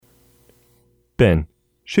Ben,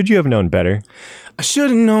 should you have known better? I should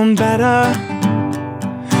have known better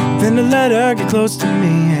than to let her get close to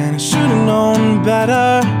me. And I should have known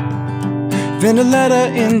better than to let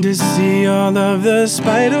her in to see all of the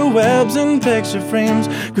spider webs and picture frames,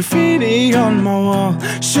 graffiti on my wall.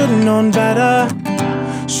 Should have known better.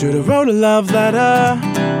 Should have wrote a love letter.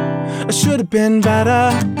 I should have been better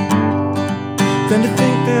than to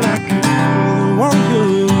think that I could be the one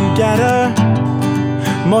who got her.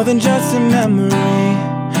 More than just a memory,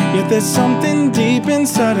 yet there's something deep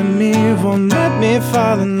inside of me won't let me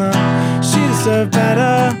fall in love. She deserved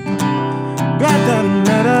better. Glad that I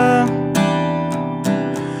met her.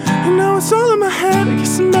 And now it's all in my head. I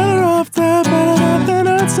guess I'm better off there, better off than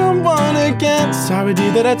hurt someone again. Sorry,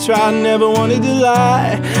 dear, that I tried, never wanted to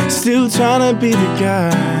lie. Still trying to be the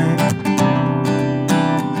guy.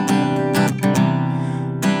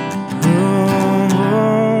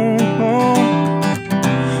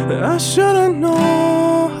 I should've known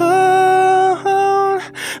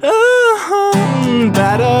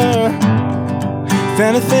better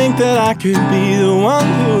than to think that I could be the one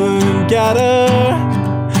who got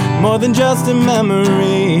her. More than just a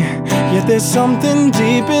memory, yet there's something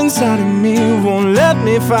deep inside of me won't let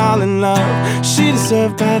me fall in love. She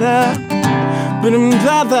deserved better, but I'm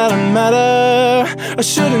glad that I met her. I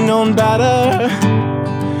should've known better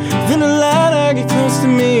than to let her get close to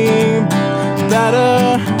me.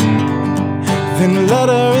 Better than to let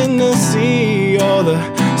her in to see all the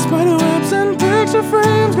spider webs and picture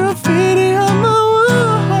frames, graffiti on the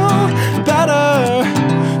wall. Better,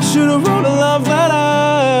 should've wrote a love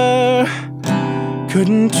letter.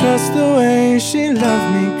 Couldn't trust the way she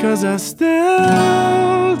loved me, 'cause I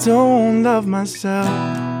still don't love myself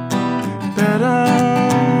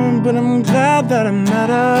better. But I'm glad that I met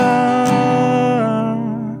her.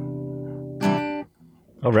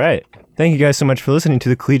 All right. Thank you guys so much for listening to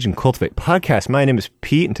the Collegian Cultivate podcast. My name is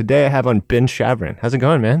Pete, and today I have on Ben Shavrin. How's it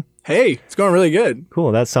going, man? Hey, it's going really good.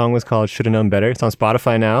 Cool. That song was called Shoulda Known Better. It's on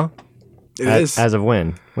Spotify now. It is. As of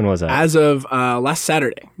when? When was that? As of last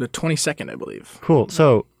Saturday, the 22nd, I believe. Cool.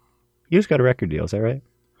 So you just got a record deal, is that right?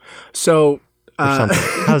 So Or something.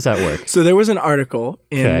 How does that work? So there was an article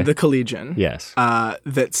in Okay. the Collegian Yes.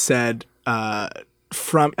 that said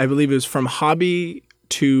from, I believe it was from hobby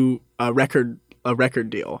to a record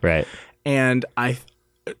deal. Right. And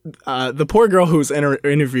the poor girl who was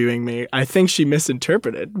interviewing me, I think she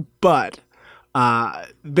misinterpreted, but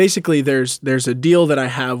basically there's a deal that I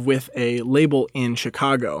have with a label in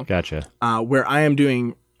Chicago. Gotcha. Where I am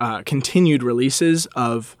doing continued releases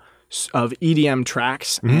of EDM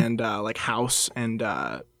tracks and like house and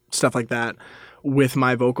stuff like that with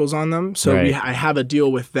my vocals on them. So Right. I have a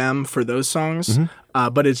deal with them for those songs,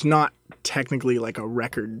 but it's not technically like a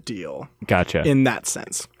record deal Gotcha. in that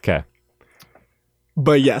sense. Okay.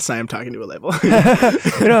 But yes, I am talking to a label. You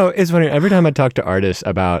know, it's funny. Every time I talk to artists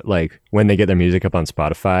about like when they get their music up on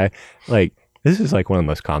Spotify, like this is like one of the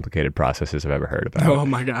most complicated processes I've ever heard about. Oh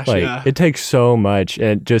my gosh, Like yeah. it takes so much,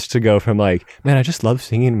 and just to go from like, man, I just love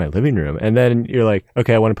singing in my living room, and then you're like,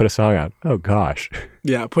 okay, I want to put a song out. Oh gosh.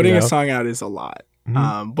 Yeah, putting You a know? song out is a lot.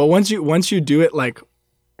 But once you do it like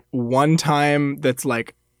one time, that's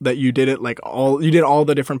like that you did it like you did all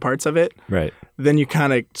the different parts of it, Right. then you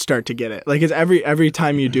kind of start to get it. Like it's every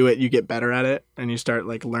time you do it, you get better at it, and you start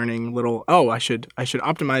like learning little. Oh, I should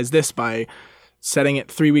optimize this by setting it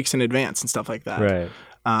 3 weeks in advance and stuff like that. Right.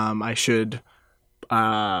 I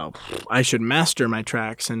should master my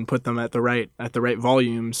tracks and put them at the right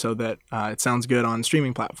volume so that it sounds good on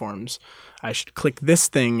streaming platforms. I should click this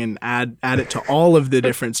thing and add it to all of the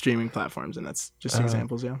different streaming platforms, and that's just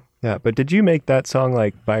examples. Yeah, Yeah. But did you make that song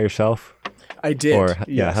like by yourself? I did. Or yeah,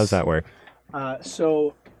 yes. how's that work?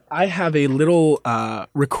 So I have a little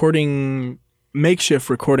makeshift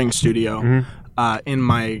recording studio in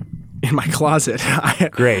my closet.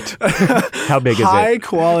 Great. How big is High it?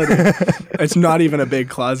 quality. It's not even a big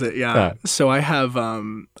closet. Yeah. Ah. So I have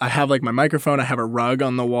like my microphone. I have a rug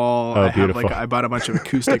on the wall. Oh, I have beautiful. like I bought a bunch of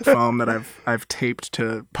acoustic foam that I've taped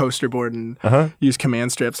to poster board and use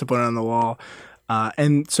command strips to put it on the wall.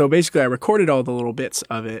 And so basically I recorded all the little bits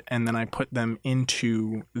of it, and then I put them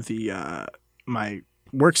into the my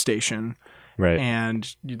workstation. Right.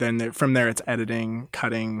 And then from there, it's editing,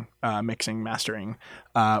 cutting, mixing, mastering,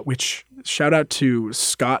 which shout out to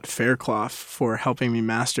Scott Fairclough for helping me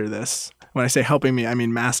master this. When I say helping me, I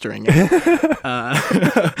mean mastering it.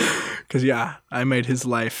 Because, yeah, I made his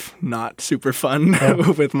life not super fun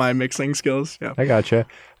with my mixing skills. Yeah. I gotcha.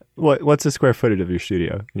 What's the square footage of your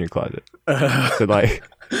studio in your closet? Is it like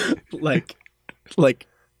like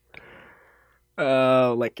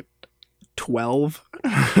 12.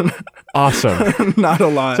 Awesome. Not a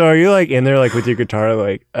lot. So are you like in there like with your guitar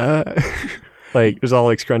like like just all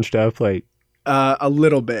like scrunched up like a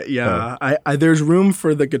little bit, yeah. I there's room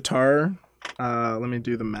for the guitar. Let me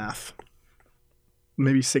do the math.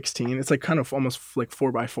 Maybe 16. It's like kind of almost like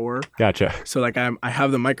 4x4. Gotcha. So like I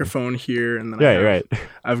have the microphone here, and then You're right.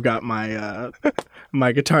 I've got my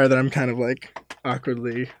my guitar that I'm kind of like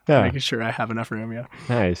awkwardly making sure I have enough room. Yeah.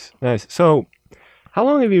 Nice. So how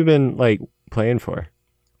long have you been like playing for?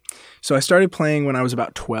 So I started playing when I was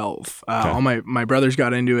about 12. All my brothers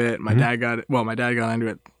got into it. My dad got into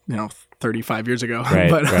it, 35 years ago. Right,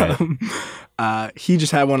 but he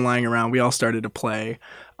just had one lying around. We all started to play.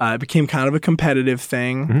 It became kind of a competitive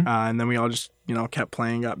thing, and then we all just kept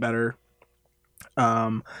playing, got better.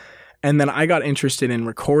 And then I got interested in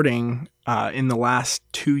recording in the last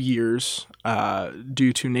 2 years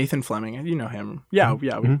due to Nathan Fleming. You know him. Yeah. We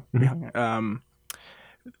hung.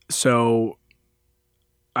 So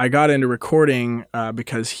I got into recording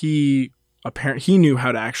because he knew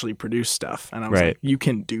how to actually produce stuff, and I was like, "You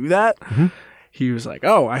can do that?" He was like,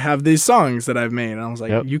 "Oh, I have these songs that I've made," and I was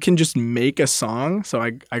like, "You can just make a song?" So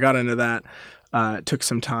I got into that. It took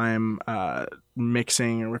some time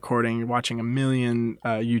mixing and recording, watching a million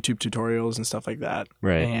YouTube tutorials and stuff like that.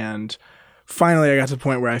 Right. And finally, I got to the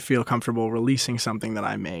point where I feel comfortable releasing something that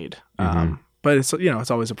I made. But it's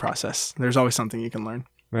it's always a process. There's always something you can learn.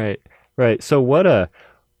 Right. So what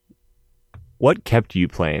kept you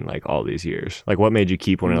playing like all these years? Like what made you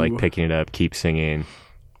keep wanting to like picking it up, keep singing?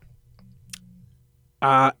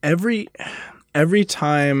 Every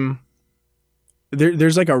time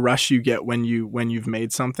there's like a rush you get when you've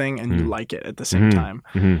made something and you like it at the same time.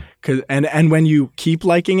 And when you keep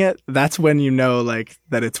liking it, that's when you know like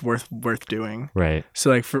that it's worth doing. Right.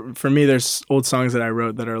 So like for me, there's old songs that I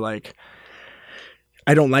wrote that are like,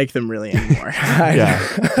 I don't like them really anymore.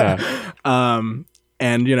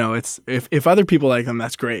 And it's if other people like them,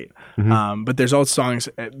 that's great. But there's old songs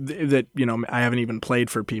that I haven't even played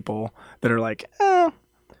for people that are like,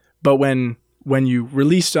 But when you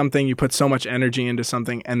release something, you put so much energy into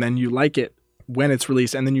something, and then you like it when it's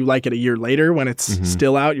released, and then you like it a year later when it's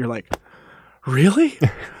still out, you're like, really?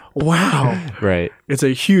 Wow. Right. It's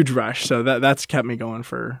a huge rush. So that's kept me going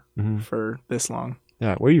for this long.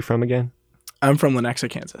 Yeah. Where are you from again? I'm from Lenexa,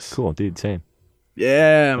 Kansas. Cool, dude. Same.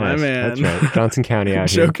 Yeah, my man. That's right. Johnson County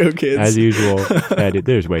out here. Joco kids. As usual. Yeah, dude,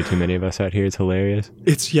 there's way too many of us out here. It's hilarious.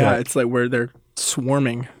 It's like where they're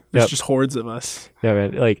swarming. There's just hordes of us. Yeah,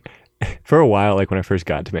 man. Like for a while, like when I first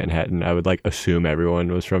got to Manhattan, I would like assume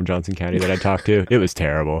everyone was from Johnson County that I talked to. It was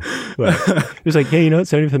terrible. But it was like, hey,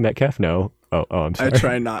 it's 75th Metcalf? No. Oh, I'm sorry. I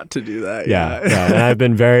try not to do that. Yeah. And I've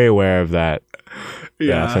been very aware of that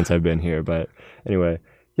since I've been here. But anyway,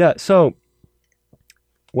 yeah. So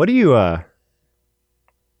what do you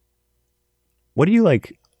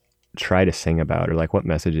like try to sing about, or like what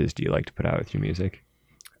messages do you like to put out with your music?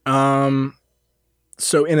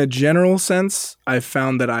 So in a general sense, I've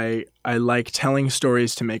found that I like telling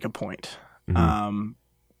stories to make a point.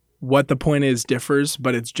 What the point is differs,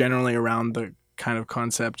 but it's generally around the kind of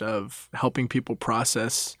concept of helping people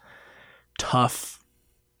process tough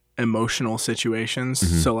emotional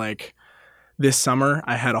situations. So like this summer,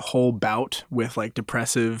 I had a whole bout with like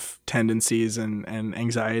depressive tendencies and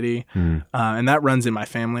anxiety, and that runs in my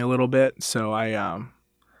family a little bit. So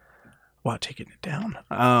taking it down.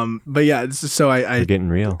 But yeah, so You're getting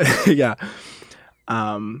real. Yeah.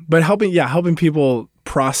 But helping people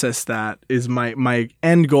process that is my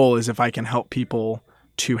end goal. Is if I can help people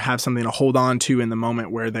to have something to hold on to in the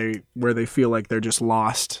moment where they feel like they're just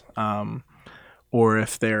lost, or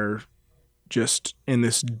if they're just in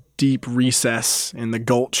this deep recess in the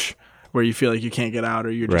gulch where you feel like you can't get out,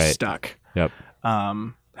 or you're just stuck. Yep.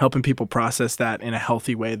 Helping people process that in a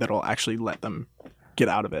healthy way that'll actually let them get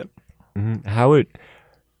out of it.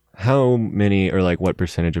 How many, or like what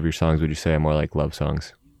percentage of your songs would you say are more like love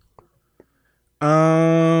songs?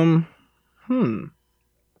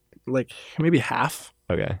 Like maybe half.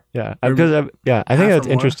 Okay. Yeah. I think that's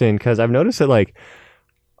interesting because I've noticed that like,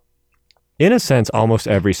 in a sense, almost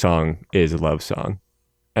every song is a love song.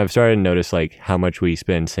 I've started to notice like how much we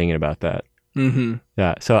spend singing about that.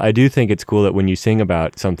 Yeah. So I do think it's cool that when you sing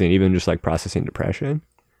about something, even just like processing depression,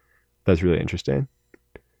 that's really interesting.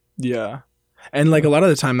 Yeah. And like a lot of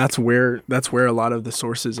the time that's where a lot of the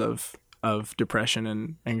sources of depression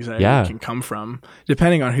and anxiety can come from,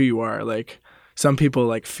 depending on who you are. Like some people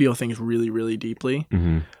like feel things really, really deeply.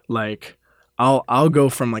 Like I'll go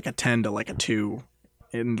from like a 10 to like a 2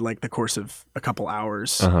 in like the course of a couple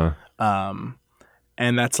hours.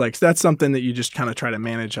 And that's something that you just kind of try to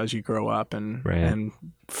manage as you grow up and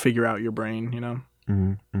figure out your brain,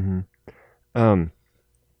 What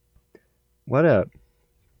a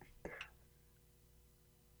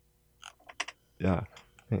yeah.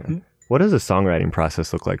 Hang on. What does the songwriting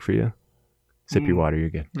process look like for you? Sip your water, you're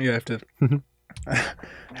good. Yeah, I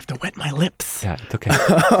have to wet my lips. Yeah, it's okay.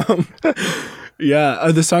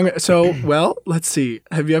 Yeah, the song. So, well, let's see.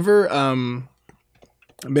 Have you ever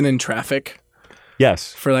been in traffic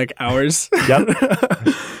Yes. for like hours? Yep.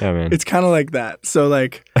 Yeah, man. It's kind of like that. So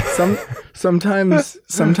like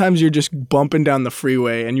sometimes you're just bumping down the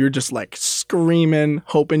freeway and you're just like screaming,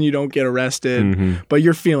 hoping you don't get arrested, but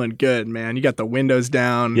you're feeling good, man. You got the windows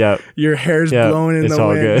down. Yep. Your hair's blowing in it's the all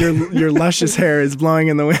wind. good. Your luscious hair is blowing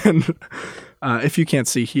in the wind. If you can't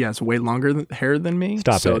see, he has way longer hair than me.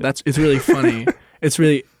 Stop so it. it's really funny. It's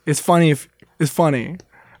funny. It's funny.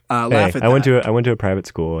 Laugh at I that. I went to a private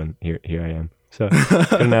school, and here I am. So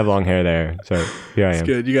couldn't have long hair there. So here I am. It's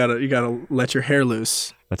good. You gotta let your hair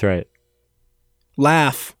loose. That's right.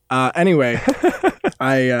 Laugh. Anyway, you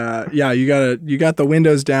got the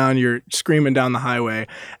windows down, you're screaming down the highway,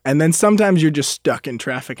 and then sometimes you're just stuck in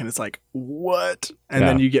traffic and it's like, what? And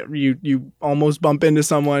then you almost bump into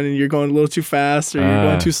someone and you're going a little too fast or you're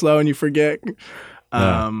going too slow and you forget.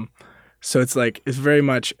 So it's like, it's very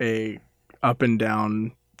much a up and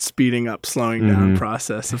down, speeding up, slowing down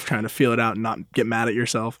process of trying to feel it out and not get mad at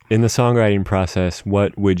yourself. In the songwriting process,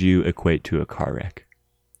 what would you equate to a car wreck?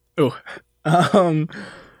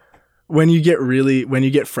 When you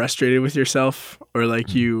get frustrated with yourself or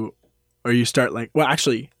like you start like, well,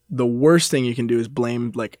 actually the worst thing you can do is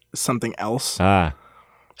blame like something else.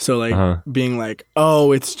 So like being like,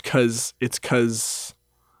 oh, it's cause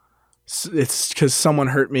someone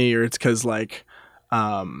hurt me, or it's cause like,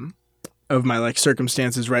 of my like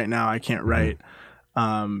circumstances right now, I can't write.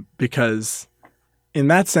 Because in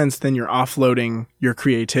that sense, then you're offloading your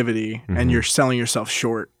creativity and you're selling yourself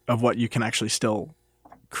short of what you can actually still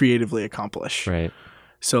creatively accomplish. Right.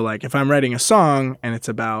 So like if I'm writing a song and it's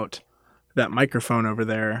about that microphone over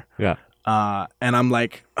there, and I'm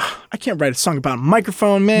like, I can't write a song about a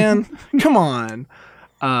microphone, man. Come on.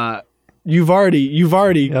 You've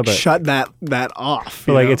already shut that off.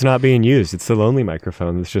 But like it's not being used. It's the lonely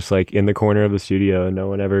microphone. It's just like in the corner of the studio and no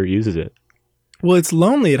one ever uses it. Well, it's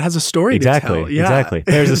lonely. It has a story to tell. Yeah. Exactly.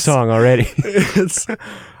 There's a song already.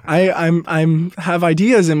 I'm have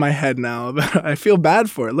ideas in my head now, but I feel bad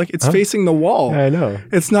for it. Look, it's facing the wall. I know.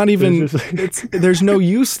 It's not even. There's no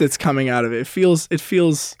use that's coming out of it. It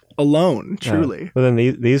feels alone. Truly. Well, then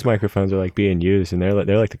these microphones are like being used, and they're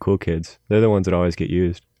like the cool kids. They're the ones that always get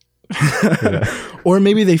used. Or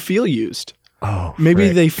maybe they feel used. Oh, maybe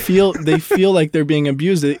frick. they feel like they're being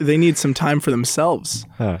abused. They need some time for themselves.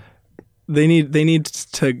 They need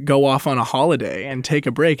to go off on a holiday and take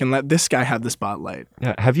a break and let this guy have the spotlight.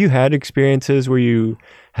 Have you had experiences where you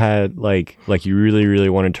had like you really, really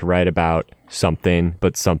wanted to write about something,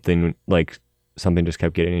 but something just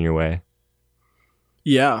kept getting in your way?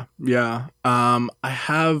 Yeah. I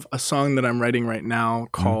have a song that I'm writing right now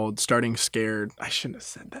called Starting Scared. I shouldn't have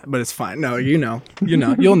said that, but it's fine. No,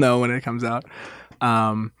 you'll know when it comes out.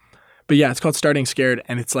 But yeah, it's called Starting Scared,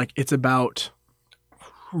 and it's about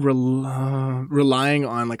relying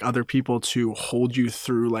on like other people to hold you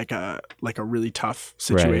through like a really tough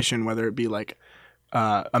situation, whether it be like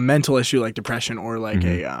a mental issue like depression or like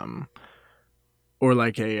a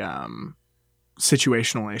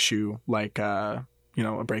situational issue like a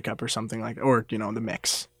breakup or something like, or the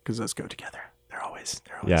mix, because those go together. They're always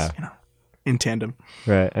in tandem.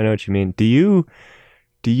 Right. I know what you mean. Do you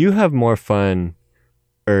have more fun,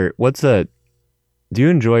 or do you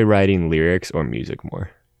enjoy writing lyrics or music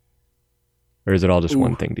more? Or is it all just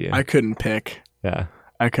one thing to you? I couldn't pick. Yeah.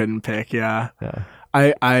 I couldn't pick. Yeah.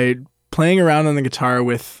 I playing around on the guitar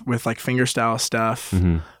with like fingerstyle stuff,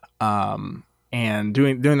 and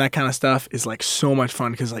doing that kind of stuff is like so much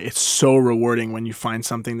fun because like it's so rewarding when you find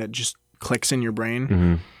something that just clicks in your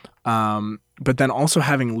brain. But then also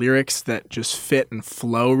having lyrics that just fit and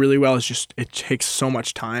flow really well it takes so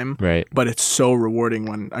much time. Right. But it's so rewarding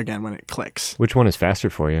when it clicks. Which one is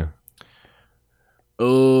faster for you?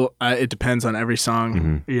 Oh, it depends on every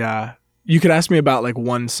song. Yeah. You could ask me about like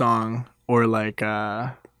one song or like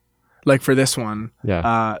for this one.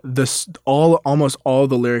 Yeah. Almost all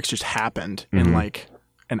the lyrics just happened in like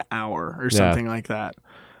an hour or something like that.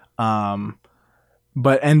 But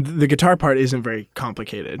the guitar part isn't very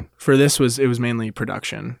complicated. For this it was mainly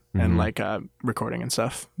production and like recording and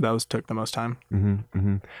stuff. That took the most time.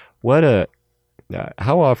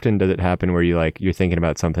 How often does it happen where you're thinking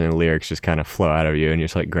about something and the lyrics just kind of flow out of you and you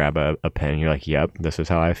just like grab a pen and you're like, yep, this is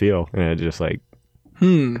how I feel, and it just like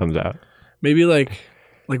comes out? Maybe like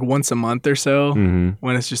like once a month or so Mm-hmm.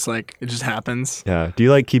 when it's just like it just happens. Yeah. Do you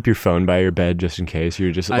like keep your phone by your bed just in case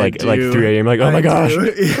you're just like do. 3 a.m. like, oh my gosh.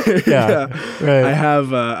 Yeah. Right. I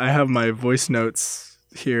have my voice notes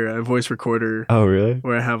here, a voice recorder Oh really?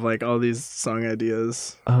 where I have like all these song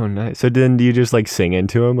ideas. Oh nice. So then do you just like sing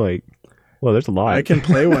into them? Like, well, there's a lot. I can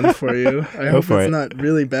play one for you. I hope for it's it. not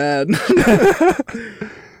really bad.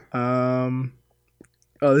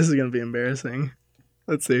 Oh, this is gonna be embarrassing.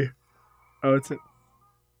 Let's see. Oh,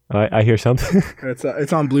 I hear something.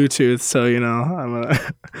 it's on Bluetooth, so you know I'm gonna.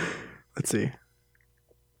 Let's see. I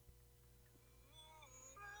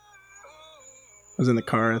was in the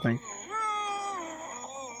car, I think.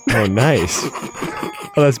 Oh, nice.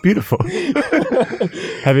 Oh, that's beautiful.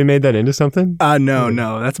 Have you made that into something?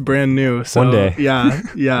 No, that's brand new. So, One day.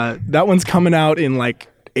 Yeah, that one's coming out in like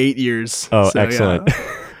 8 years. Oh, so, excellent.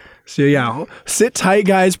 Yeah. So yeah, sit tight,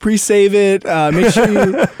 guys. Pre-save it.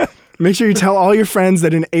 Make sure you tell all your friends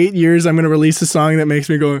that in 8 years I'm gonna release a song that makes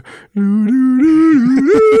me go.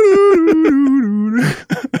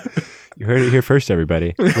 You heard it here first,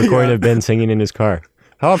 everybody. Recording of Ben singing in his car.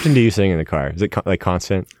 How often do you sing in the car? Is it like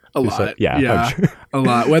constant? A Just lot. like- yeah. I'm sure. A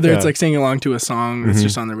lot. Whether it's Yeah. like singing along to a song that's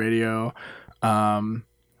just on the radio.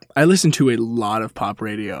 I listen to a lot of pop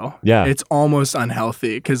radio. Yeah. It's almost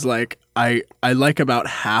unhealthy because like I like about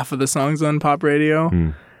half of the songs on pop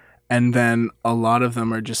radio, and then a lot of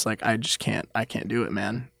them are just like I can't do it,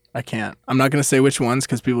 man. I can't. I'm not gonna say which ones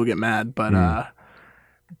because people get mad, but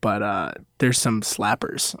there's some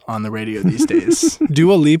slappers on the radio these days.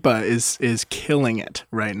 Dua Lipa is killing it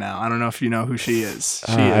right now. I don't know if you know who she is.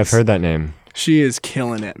 I've heard that name. She is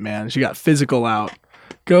killing it, man. She got Physical out.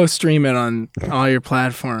 Go stream it on all your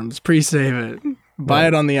platforms. Pre-save it. Buy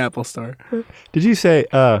it on the Apple Store. Did you say,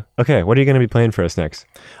 okay, what are you going to be playing for us next?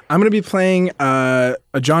 I'm going to be playing a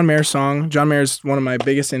John Mayer song. John Mayer's one of my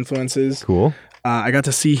biggest influences. Cool. I got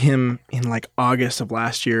to see him in like August of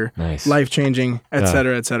last year. Nice. Life-changing, et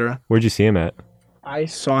cetera, et cetera. Where'd you see him at? I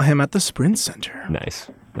saw him at the Sprint Center. Nice.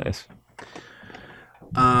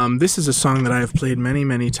 This is a song that I have played many,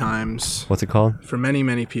 many times What's it called? for many,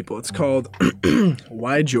 many people. It's called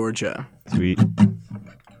Why Georgia. Sweet.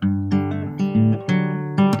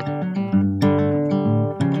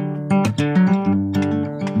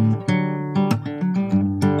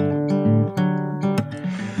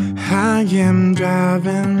 I am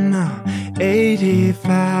driving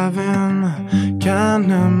 85 in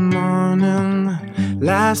kind of morning,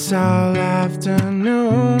 last all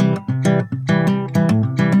afternoon,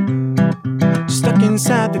 stuck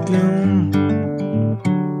inside the gloom.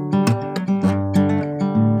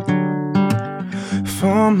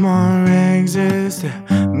 4 more exits to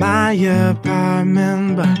my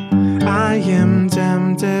apartment, but I am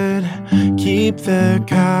tempted, keep the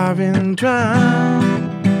car in drive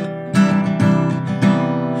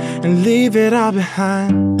and leave it all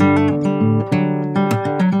behind.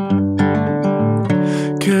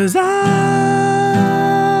 'Cause I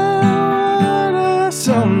wonder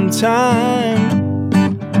sometime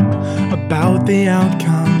about the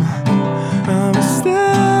outcome of a still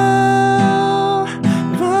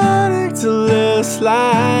verdictless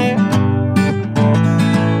life.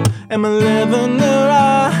 Am I living the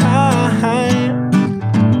right?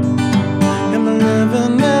 Am I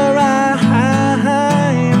living the right?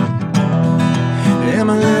 Am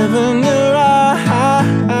I living the right?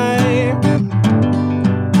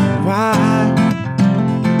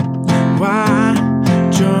 Why,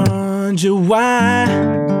 Georgia, why?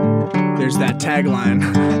 There's that tagline.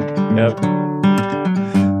 Yep.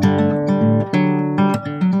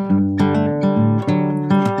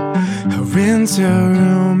 Rent a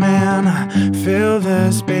room and fill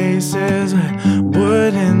the spaces with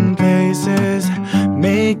wooden places,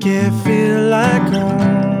 make it feel like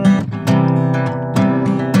home.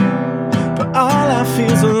 But all I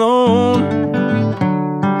feel's alone.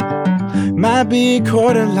 Might be a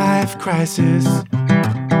quarter life crisis,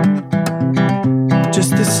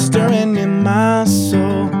 just a stirring in my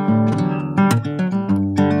soul.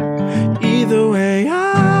 Either way, I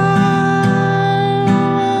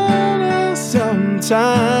wonder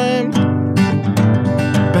sometime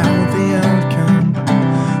about the outcome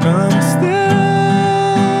of still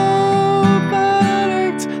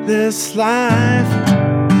verdict this life.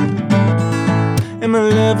 Am I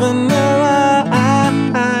living the right?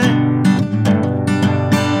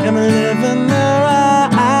 Am I living the right?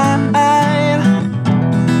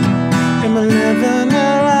 Am I living the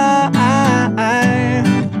right?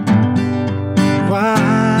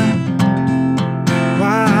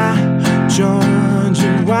 Why,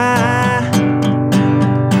 Georgia, why?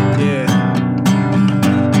 Yeah.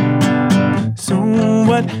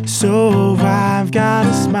 So So I've got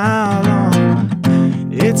a smile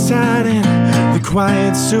on. It's hiding the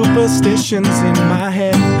quiet superstitions in my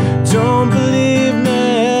head. Don't believe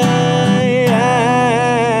me,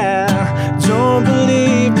 don't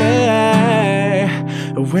believe me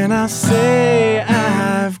when I say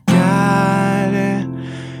I've got it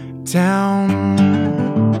down.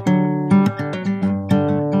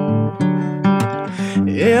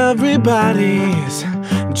 Everybody's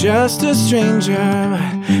just a stranger,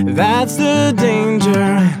 but that's the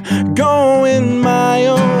danger, going my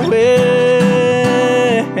own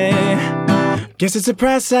way. Guess it's a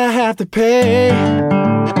price I have to pay.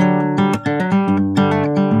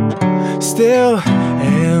 Still,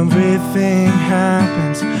 everything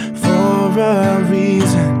happens for a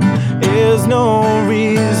reason. There's no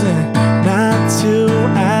reason not to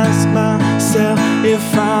ask myself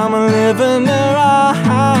if I'm living right.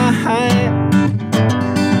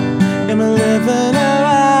 Am I living it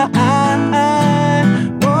right?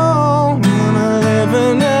 Oh, am I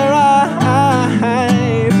living it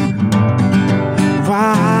right?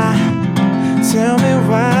 Why? Tell me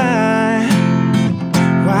why?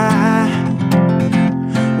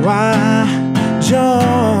 Why?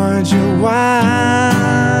 Georgia, why?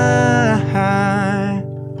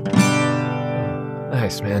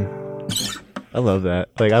 Nice, man. I love that.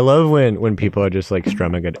 Like, I love when people are just like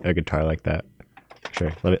strumming a guitar like that.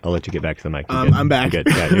 Sure, I'll let you get back to the mic. I'm back. You're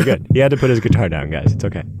good. Yeah, you're good. He had to put his guitar down, guys. It's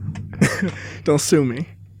okay. Don't sue me.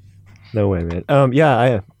 No way, man. Dang,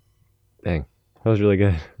 that was really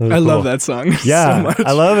good. I love that song. Yeah, so much.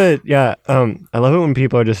 I love it. Yeah, I love it when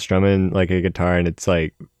people are just strumming like a guitar, and it's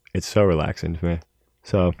like it's so relaxing to me.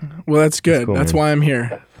 So, well, that's good. Cool, that's man. why I'm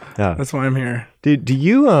here. Yeah, That's why I'm here. do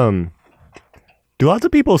you do lots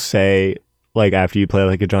of people say like after you play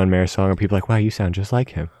like a John Mayer song, are people like, wow, you sound just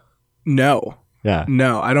like him? No, Yeah.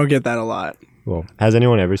 I don't get that a lot. Well, has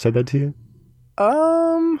anyone ever said that to you?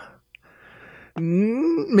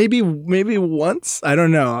 Maybe once. I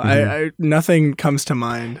don't know. I nothing comes to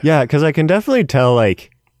mind. Yeah, because I can definitely tell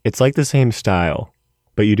like it's like the same style,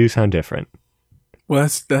 but you do sound different. Well,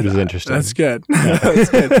 that's interesting. That's good. That's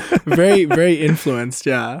good. Very, very influenced.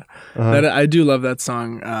 Yeah, Uh-huh. I do love that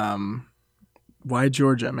song. Why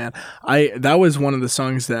Georgia, man? That was one of the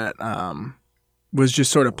songs that was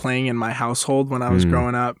just sort of playing in my household when I was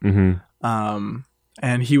growing up. Mm-hmm.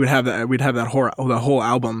 And he would have that. We'd have the whole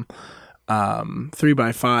album.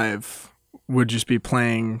 3x5 would just be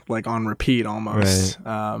playing like on repeat almost.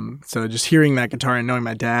 Right. So just hearing that guitar and knowing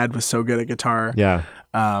my dad was so good at guitar. Yeah.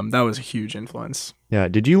 That was a huge influence. Yeah.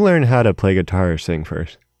 Did you learn how to play guitar or sing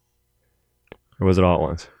first? Or was it all at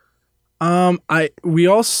once? We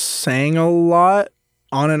all sang a lot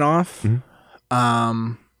on and off.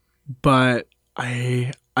 Mm-hmm. But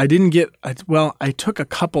I didn't get, I took a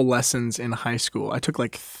couple lessons in high school. I took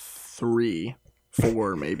like 3,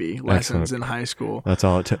 4 maybe lessons in high school. That's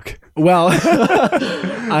all it took. Well, After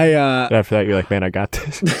that, you're like, man, I got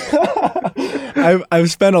this. I've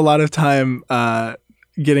spent a lot of time,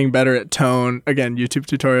 getting better at tone. Again, YouTube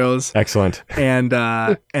tutorials. Excellent. And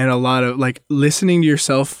a lot of like listening to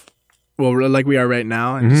yourself. Well, like we are right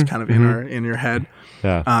now, and just kind of in your head.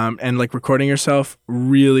 Yeah. And like recording yourself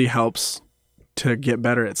really helps to get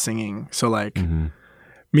better at singing. So like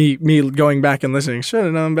me going back and listening, should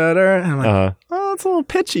have known better. And I'm like, oh, it's a little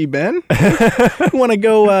pitchy, Ben. You want to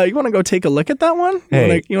go take a look at that one?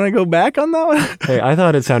 Hey. You want to go back on that one? Hey, I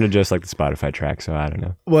thought it sounded just like the Spotify track, so I don't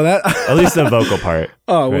know. Well, At least the vocal part.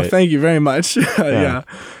 Oh, well, right? thank you very much. Yeah.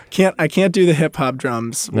 I can't do the hip hop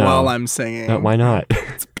drums while I'm singing. No, why not?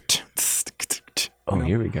 Oh,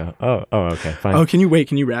 here we go. Oh, okay, fine. Oh, can you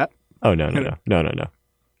rap? Oh, no. Okay,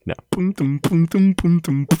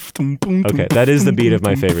 that is the beat of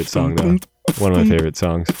my favorite song, though. One of my favorite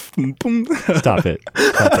songs. Stop it.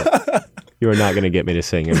 You are not going to get me to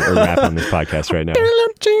sing or rap on this podcast right now.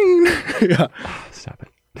 Yeah. Stop it.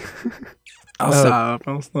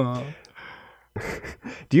 I'll stop.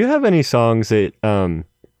 Do you have any songs that,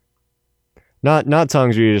 not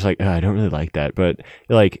songs where you're just like, oh, I don't really like that, but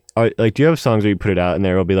like, do you have songs where you put it out and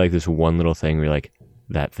there will be like this one little thing where you're like,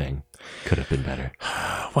 that thing could have been better?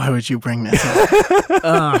 Why would you bring this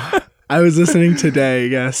up? I was listening today,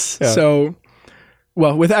 yes. Yeah. So,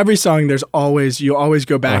 well, with every song, you always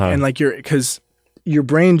go back and like because your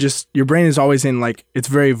brain is always in like, it's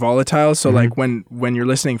very volatile. So like when you're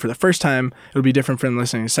listening for the first time, it'll be different from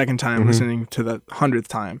listening the second time, listening to the 100th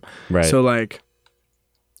time. Right. So like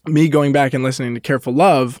me going back and listening to Careful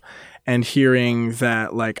Love and hearing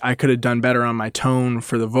that like I could have done better on my tone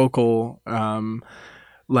for the vocal.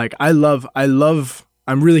 Like I love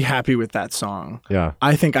I'm really happy with that song. Yeah.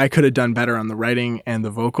 I think I could have done better on the writing and the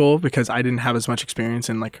vocal because I didn't have as much experience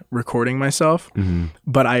in like recording myself. Mm-hmm.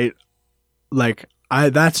 But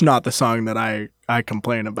that's not the song that I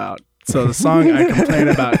complain about. So the song I complain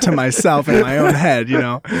about to myself in my own head,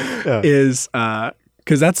 is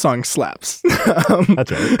because that song slaps.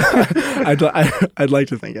 That's right. I'd like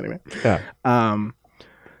to think anyway. Yeah.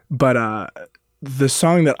 But the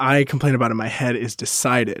song that I complain about in my head is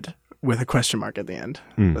Decided with a question mark at the end.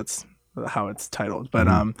 That's how it's titled. But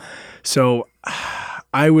so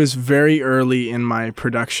I was very early in my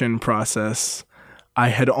production process. I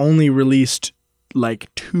had only released like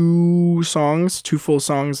two full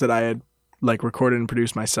songs that I had like recorded and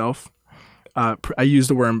produced myself. I use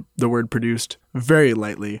the word produced very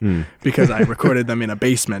lightly because I recorded them in a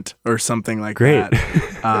basement or something like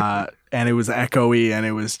that. And it was echoey and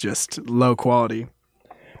it was just low quality.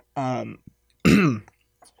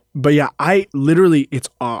 But yeah, it's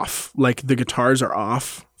off. Like the guitars are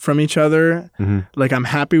off from each other. Mm-hmm. Like I'm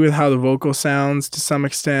happy with how the vocal sounds to some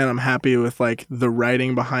extent. I'm happy with like the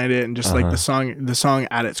writing behind it and just like the song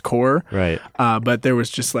at its core. Right. But there was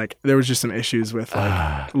just some issues with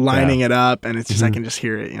like lining it up, and it's just I can just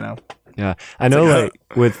hear it, Yeah, I know. Like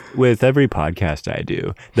with every podcast I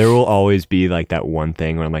do, there will always be like that one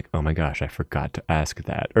thing where I'm like, oh my gosh, I forgot to ask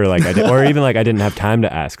that, or like or even like I didn't have time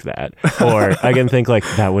to ask that, or I can think like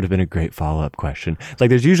that would have been a great follow up question. Like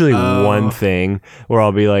there's usually one thing where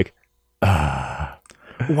I'll be like, why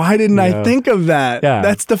didn't I think of that? Yeah.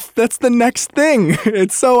 That's the next thing.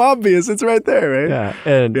 It's so obvious. It's right there, right? Yeah,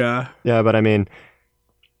 and yeah. But I mean,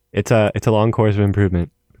 it's a long course of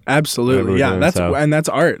improvement. Absolutely. Yeah. That's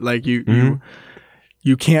art. Like you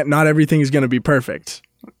can't, not everything is going to be perfect.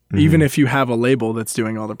 Mm-hmm. Even if you have a label that's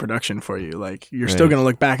doing all the production for you, like you're still going to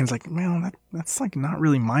look back and it's like, man, that's like not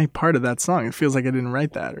really my part of that song. It feels like I didn't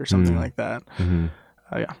write that or something like that. Mm-hmm.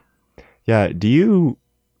 Yeah. Yeah. Do you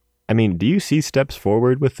see steps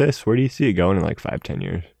forward with this? Where do you see it going in like 5-10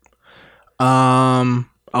 years?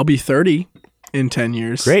 I'll be 30 in 10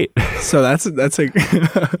 years. Great. So that's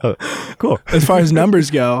cool. As far as numbers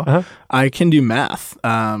go, I can do math.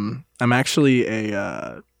 I'm actually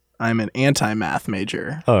I'm an anti-math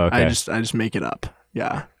major. Oh, okay. I just make it up.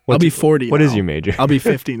 Yeah. I'll be 40 What now. is your major? I'll be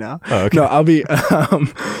 50 now. Oh, okay. No, I'll be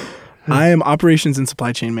I am operations and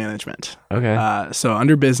supply chain management. Okay. So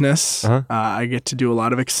under business, I get to do a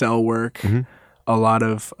lot of Excel work, a lot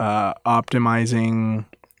of optimizing,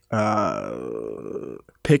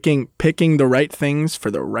 picking the right things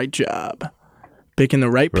for the right job, picking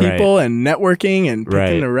the right people and networking and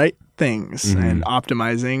picking the right things and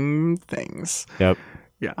optimizing things. Yep.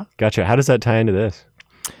 Yeah. Gotcha. How does that tie into this?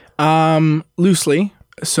 Loosely.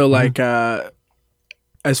 So like,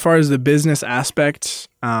 as far as the business aspect,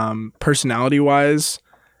 personality wise,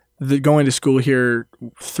 going to school here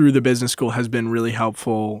through the business school has been really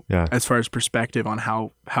helpful as far as perspective on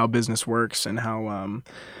how business works and how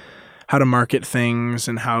to market things,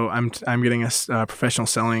 and how I'm getting a professional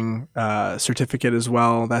selling certificate as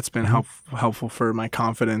well. That's been helpful for my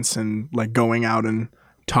confidence and like going out and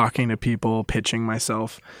talking to people, pitching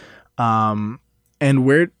myself. And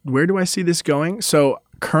where do I see this going? So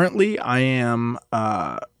currently I am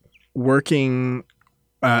working,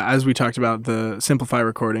 as we talked about, the Simplify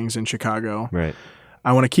recordings in Chicago. Right.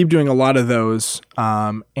 I want to keep doing a lot of those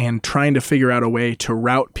and trying to figure out a way to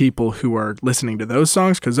route people who are listening to those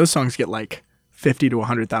songs, because those songs get like 50 to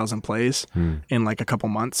 100,000 plays in like a couple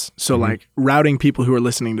months. So like routing people who are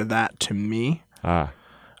listening to that to me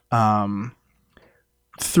usually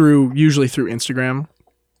through Instagram.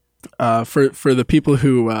 For the people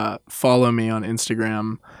who follow me on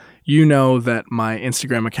Instagram, you know that my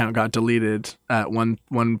Instagram account got deleted at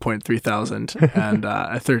 1.3 thousand and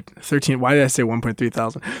 13. Why did I say 1.3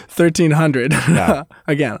 thousand? 1,300. Yeah.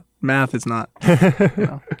 Again, math is not.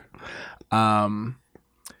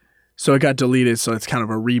 So it got deleted. So it's kind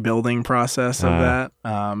of a rebuilding process of that.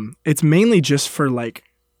 It's mainly just for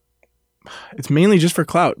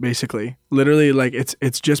clout, basically. Literally, like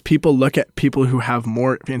it's just people look at people who have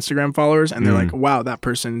more Instagram followers and they're like, wow, that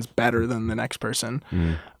person's better than the next person.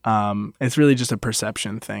 It's really just a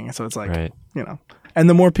perception thing. So it's like, and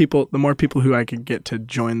the more people who I could get to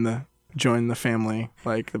join the family,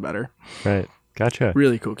 like the better. Right. Gotcha.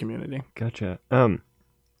 Really cool community. Gotcha.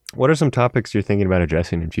 What are some topics you're thinking about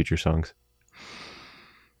addressing in future songs?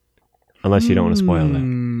 Unless you don't want to spoil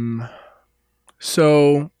that.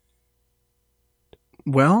 So,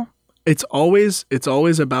 well, it's always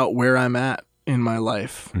about where I'm at in my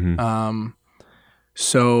life.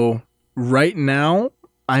 So right now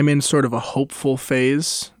I'm in sort of a hopeful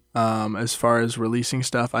phase as far as releasing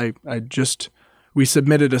stuff. I just we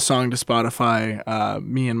submitted a song to Spotify,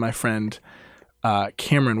 me and my friend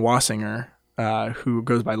Cameron Wassinger, who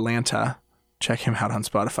goes by Lanta. Check him out on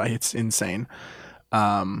Spotify. It's insane.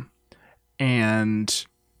 And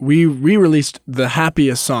we re-released the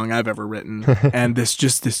happiest song I've ever written. And this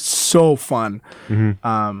so fun.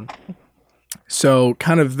 Mm-hmm. So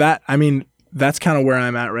kind of that, I mean, that's kind of where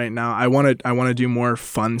I'm at right now. I want to do more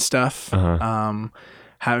fun stuff. Uh-huh.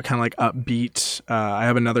 Have kind of like upbeat. I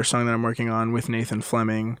have another song that I'm working on with Nathan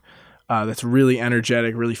Fleming that's really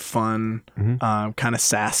energetic, really fun, mm-hmm. Kind of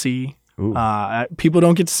sassy. People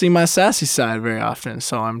don't get to see my sassy side very often,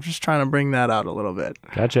 so I'm just trying to bring that out a little bit.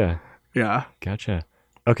 Gotcha. Yeah. Gotcha.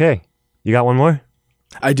 Okay. You got one more?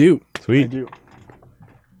 I do. Sweet. I do.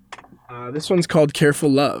 This one's called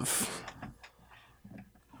Careful Love.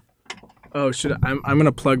 Oh, I'm going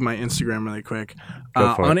to plug my Instagram really quick.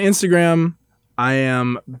 Go for it. On Instagram, I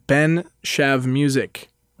am Ben Shav Music,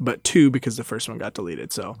 but 2 because the first one got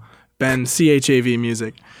deleted. So Ben CHAV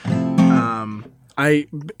Music.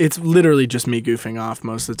 It's literally just me goofing off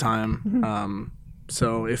most of the time. Mm-hmm.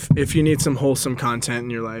 So if you need some wholesome content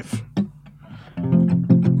in your life,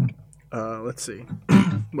 let's see,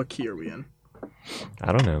 what key are we in?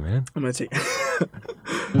 I don't know, man. I'm gonna take.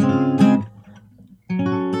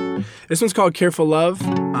 This one's called Careful Love.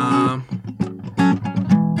 I'm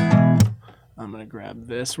gonna grab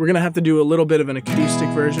this. We're gonna have to do a little bit of an acoustic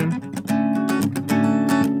version.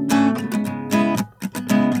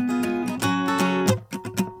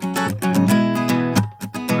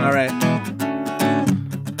 All right.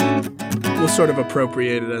 We'll sort of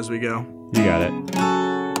appropriate it as we go. You got it.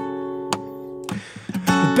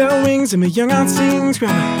 The bell rings and my young heart sings.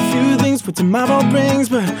 Grab a few things for tomorrow brings,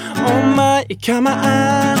 but oh my, it caught my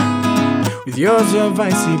eye. With yours of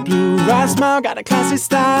icy blue, right smile, got a classy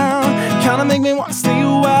style. Kinda make me want to stay a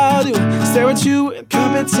while, to stare at you in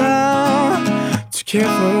carpet tile. Too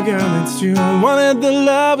careful, girl, it's you. Wanted the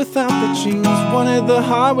love without the jeans, wanted the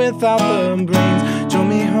heart without the brains. Drove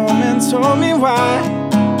me home and told me why.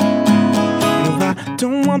 You know I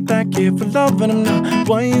don't want that gift of love, and I'm not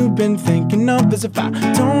what you've been thinking of. As if I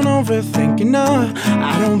don't overthink enough.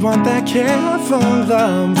 I don't want that careful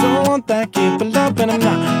love. Don't want that gift of love, and I'm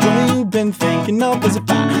not what you've been thinking of. As if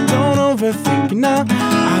I don't overthink enough.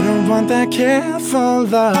 I don't want that careful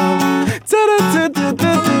love.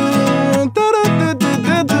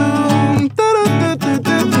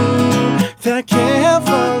 That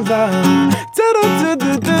careful love.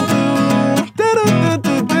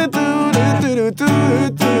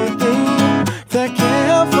 That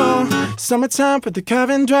careful. Summertime, put the car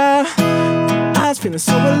in drive. Eyes feeling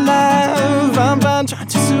so alive. I'm trying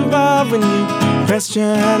to survive when you rest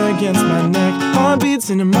your head against my neck. Heartbeats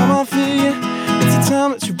in the mama feet. It's the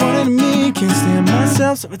time that you wanted me. Can't stand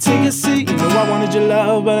myself, so I take a seat. You know I wanted your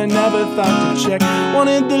love, but I never thought to check.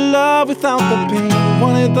 Wanted the love without the pain.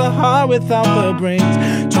 Wanted the heart without the brains.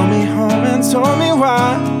 Drove me home and told me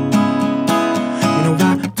why. You know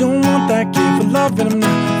I don't want that gift of love, and I'm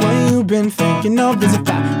not what you've been thinking of. As if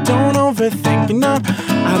I don't overthink enough.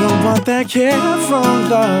 I don't want that careful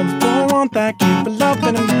love. Don't want that gift of love,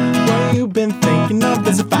 and I'm not what you've been thinking of.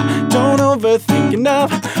 As if I don't overthink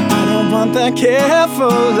enough. I don't want that careful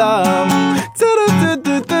love.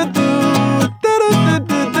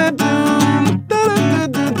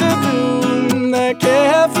 That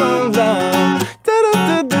careful love.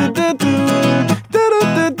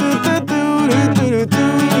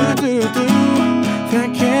 That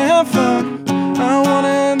careful. I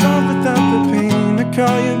wanna love without the pain. I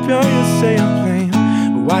call you girl, you say I'm plain.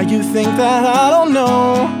 Why you think that I don't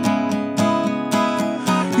know?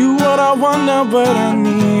 You what I want now, but I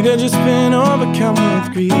need. I just been overcome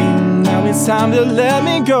with greed. Now it's time to let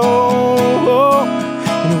me go.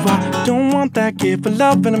 You know I don't want that gift of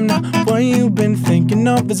love, and I'm not what you've been thinking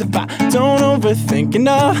of. As if I don't overthink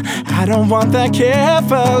enough. I don't want that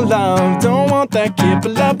careful love. Don't want that gift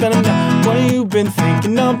of love, and I'm not what you've been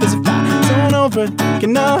thinking of. As if I don't overthink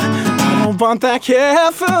enough. I don't want that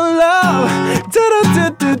careful love.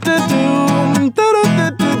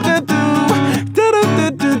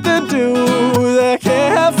 That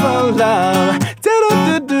careful love.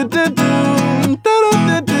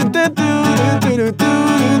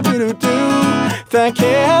 That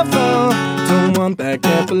careful. Don't want that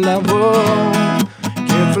careful love. Oh,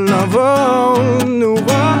 careful love. Oh, no. Oh,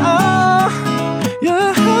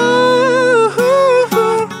 yeah.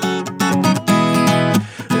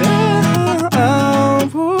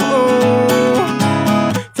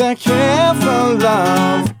 That careful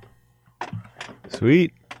love.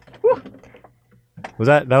 Sweet. Woo.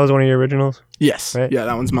 That was one of your originals? Yes. Right? Yeah,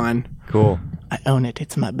 that one's mine. Cool. I own it.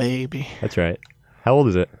 It's my baby. That's right. How old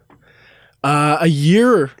is it? A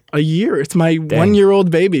year. It's my 1-year-old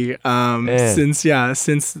baby. Since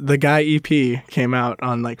the Guy EP came out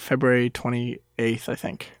on like February 28th, I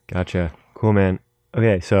think. Gotcha. Cool, man.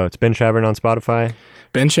 Okay, so it's Ben Shavern on Spotify.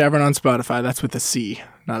 Ben Shavern on Spotify. That's with a C,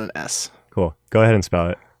 not an S. Cool. Go ahead and spell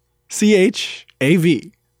it.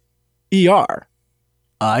 CHAVERIN.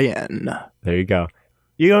 There you go.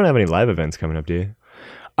 You don't have any live events coming up, do you?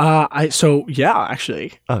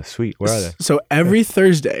 Actually. Oh, sweet. Where are they? So every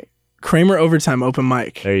Thursday, Kramer Overtime open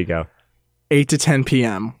mic. There you go. 8 to 10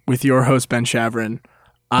 p.m. with your host, Ben Shavern.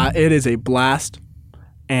 It is a blast,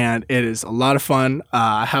 and it is a lot of fun.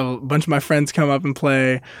 I have a bunch of my friends come up and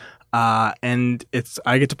play, and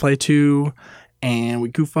I get to play too, and we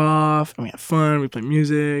goof off, and we have fun, we play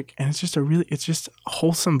music, and it's just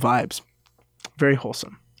wholesome vibes. Very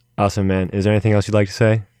wholesome. Awesome, man. Is there anything else you'd like to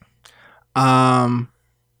say?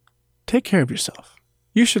 Take care of yourself.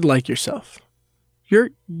 You should like yourself. You're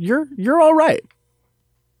all right.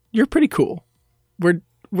 You're pretty cool.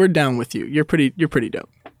 We're down with you. You're pretty dope.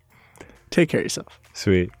 Take care of yourself.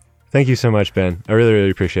 Sweet. Thank you so much, Ben. I really, really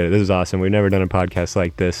appreciate it. This is awesome. We've never done a podcast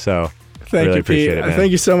like this, so thank you, Pete.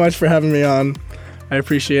 Thank you so much for having me on. I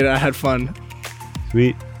appreciate it. I had fun.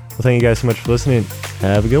 Sweet. Well, thank you guys so much for listening.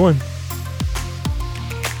 Have a good one.